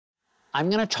I'm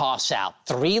going to toss out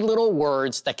 3 little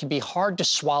words that can be hard to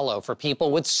swallow for people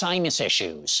with sinus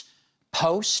issues.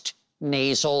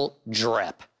 Post-nasal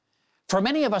drip. For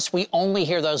many of us, we only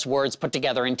hear those words put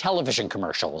together in television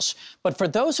commercials. But for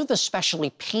those with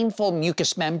especially painful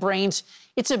mucous membranes,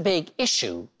 it's a big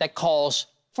issue that calls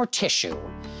for tissue.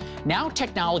 Now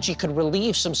technology could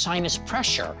relieve some sinus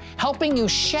pressure, helping you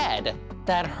shed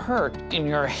that hurt in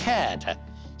your head.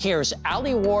 Here's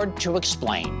Alie Ward to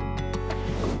explain.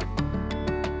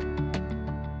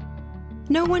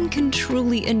 No one can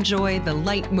truly enjoy the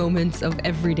light moments of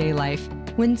everyday life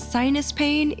when sinus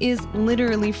pain is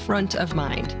literally front of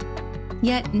mind.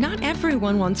 Yet, not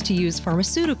everyone wants to use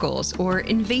pharmaceuticals or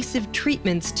invasive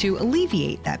treatments to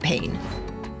alleviate that pain.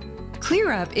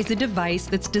 ClearUP is a device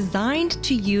that's designed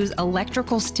to use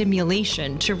electrical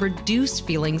stimulation to reduce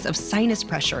feelings of sinus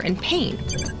pressure and pain.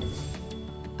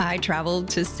 I traveled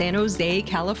to San Jose,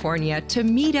 California to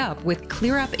meet up with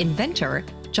ClearUP inventor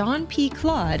John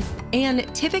Claude and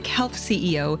Tivic Health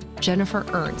CEO Jennifer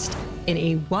Ernst in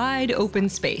a wide open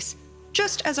space,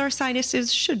 just as our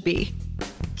sinuses should be.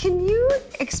 Can you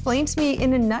explain to me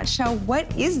in a nutshell,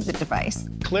 what is the device?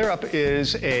 ClearUP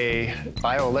is a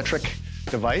bioelectric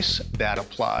device that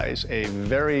applies a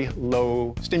very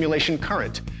low stimulation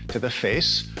current to the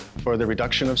face for the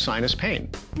reduction of sinus pain.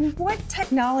 What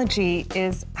technology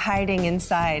is hiding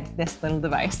inside this little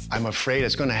device? I'm afraid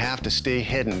it's going to have to stay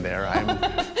hidden there. I'm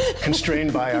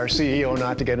constrained by our CEO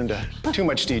not to get into too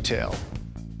much detail.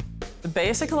 The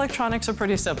basic electronics are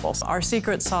pretty simple. Our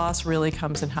secret sauce really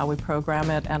comes in how we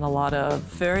program it and a lot of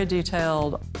very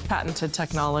detailed, patented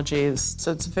technologies.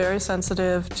 So it's very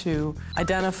sensitive to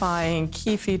identifying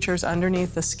key features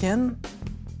underneath the skin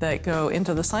that go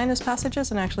into the sinus passages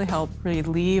and actually help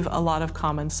relieve a lot of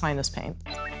common sinus pain.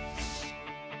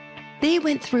 They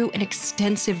went through an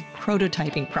extensive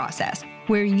prototyping process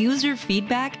where user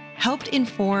feedback helped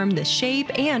inform the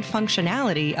shape and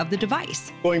functionality of the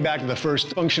device. Going back to the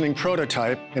first functioning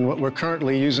prototype and what we're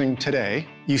currently using today,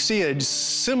 you see a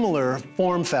similar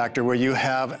form factor where you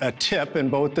have a tip in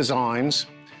both designs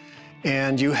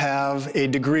and you have a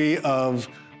degree of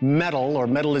metal or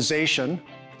metallization.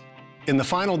 In the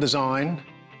final design,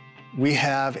 we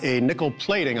have a nickel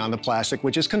plating on the plastic,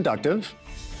 which is conductive.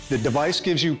 The device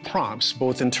gives you prompts,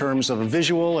 both in terms of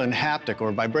visual and haptic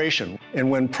or vibration. And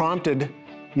when prompted,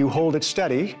 you hold it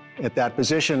steady at that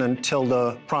position until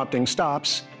the prompting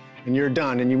stops, and you're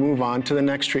done, and you move on to the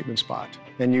next treatment spot.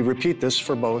 And you repeat this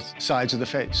for both sides of the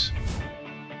face.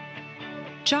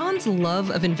 John's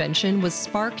love of invention was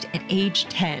sparked at age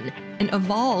 10 and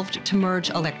evolved to merge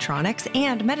electronics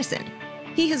and medicine.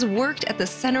 He has worked at the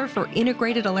Center for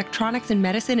Integrated Electronics and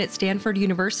Medicine at Stanford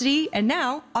University, and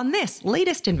now on this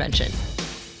latest invention.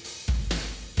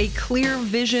 A clear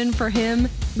vision for him,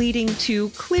 leading to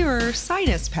clearer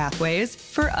sinus pathways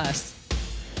for us.